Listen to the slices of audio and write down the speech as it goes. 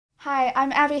Hi,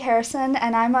 I'm Abby Harrison,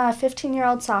 and I'm a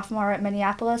 15-year-old sophomore at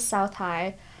Minneapolis South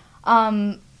High.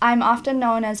 I'm often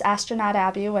known as Astronaut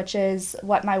Abby, which is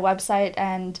what my website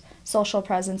and social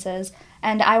presence is,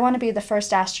 and I want to be the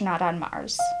first astronaut on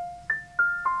Mars.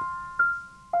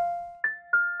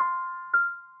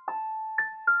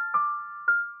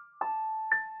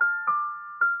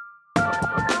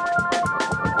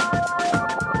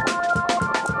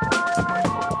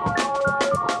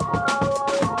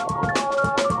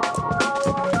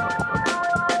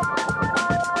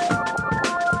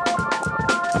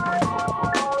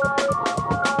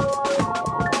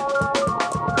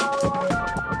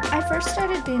 I first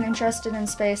started being interested in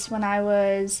space when I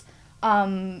was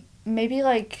maybe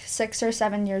like 6 or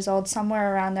 7 years old,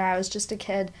 somewhere around there. I was just a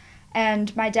kid.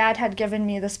 And my dad had given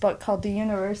me this book called The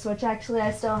Universe, which actually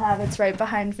I still have. It's right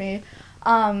behind me.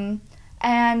 Um,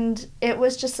 and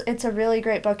it's a really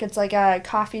great book. It's like a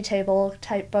coffee table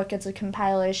type book. It's a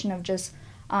compilation of just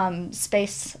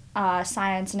space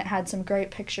science, and it had some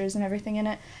great pictures and everything in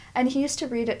it. And he used to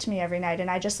read it to me every night,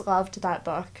 and I just loved that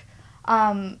book.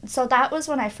 So that was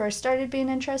when I first started being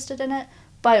interested in it.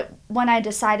 But when I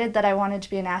decided that I wanted to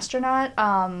be an astronaut,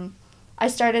 I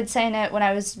started saying it when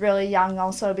I was really young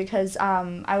also because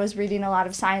I was reading a lot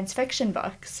of science fiction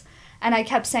books. And I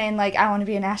kept saying, like, I want to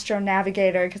be an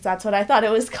astronavigator because that's what I thought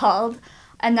it was called.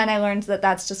 And then I learned that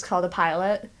that's just called a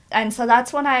pilot. And so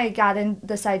that's when I got in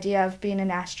this idea of being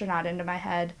an astronaut into my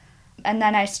head. And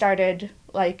then I started,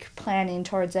 like, planning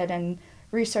towards it and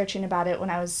researching about it when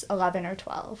I was 11 or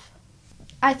 12.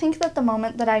 I think that the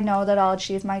moment that I know that I'll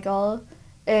achieve my goal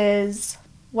is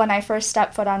when I first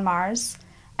step foot on Mars,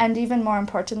 and even more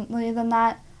importantly than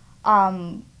that,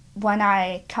 when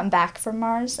I come back from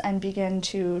Mars and begin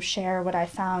to share what I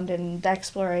found in the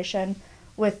exploration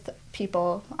with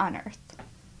people on Earth.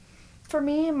 For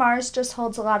me, Mars just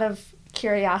holds a lot of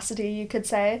curiosity, you could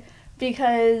say,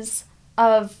 because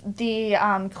of the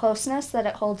closeness that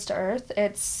it holds to Earth.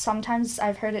 It's sometimes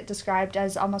I've heard it described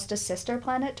as almost a sister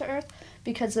planet to Earth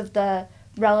because of the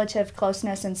relative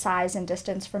closeness in size and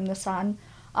distance from the sun.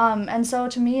 And so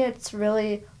to me, it's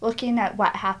really looking at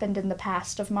what happened in the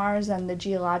past of Mars and the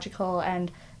geological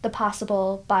and the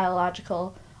possible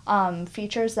biological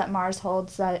features that Mars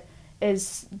holds that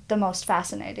is the most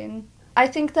fascinating. I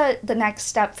think that the next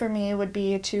step for me would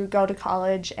be to go to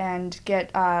college and get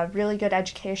a really good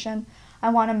education. I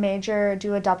want to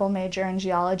do a double major in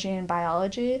geology and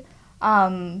biology.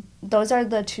 Those are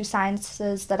the two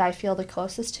sciences that I feel the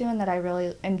closest to and that I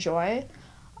really enjoy.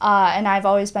 And I've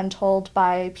always been told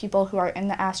by people who are in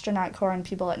the astronaut corps and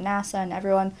people at NASA and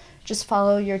everyone, just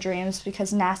follow your dreams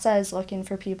because NASA is looking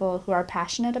for people who are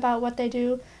passionate about what they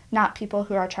do, not people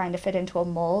who are trying to fit into a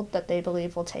mold that they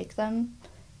believe will take them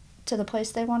to the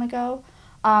place they want to go.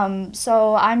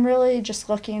 So I'm really just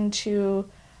looking to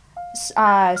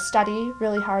study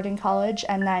really hard in college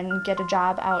and then get a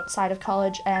job outside of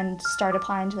college and start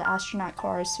applying to the astronaut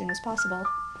corps as soon as possible.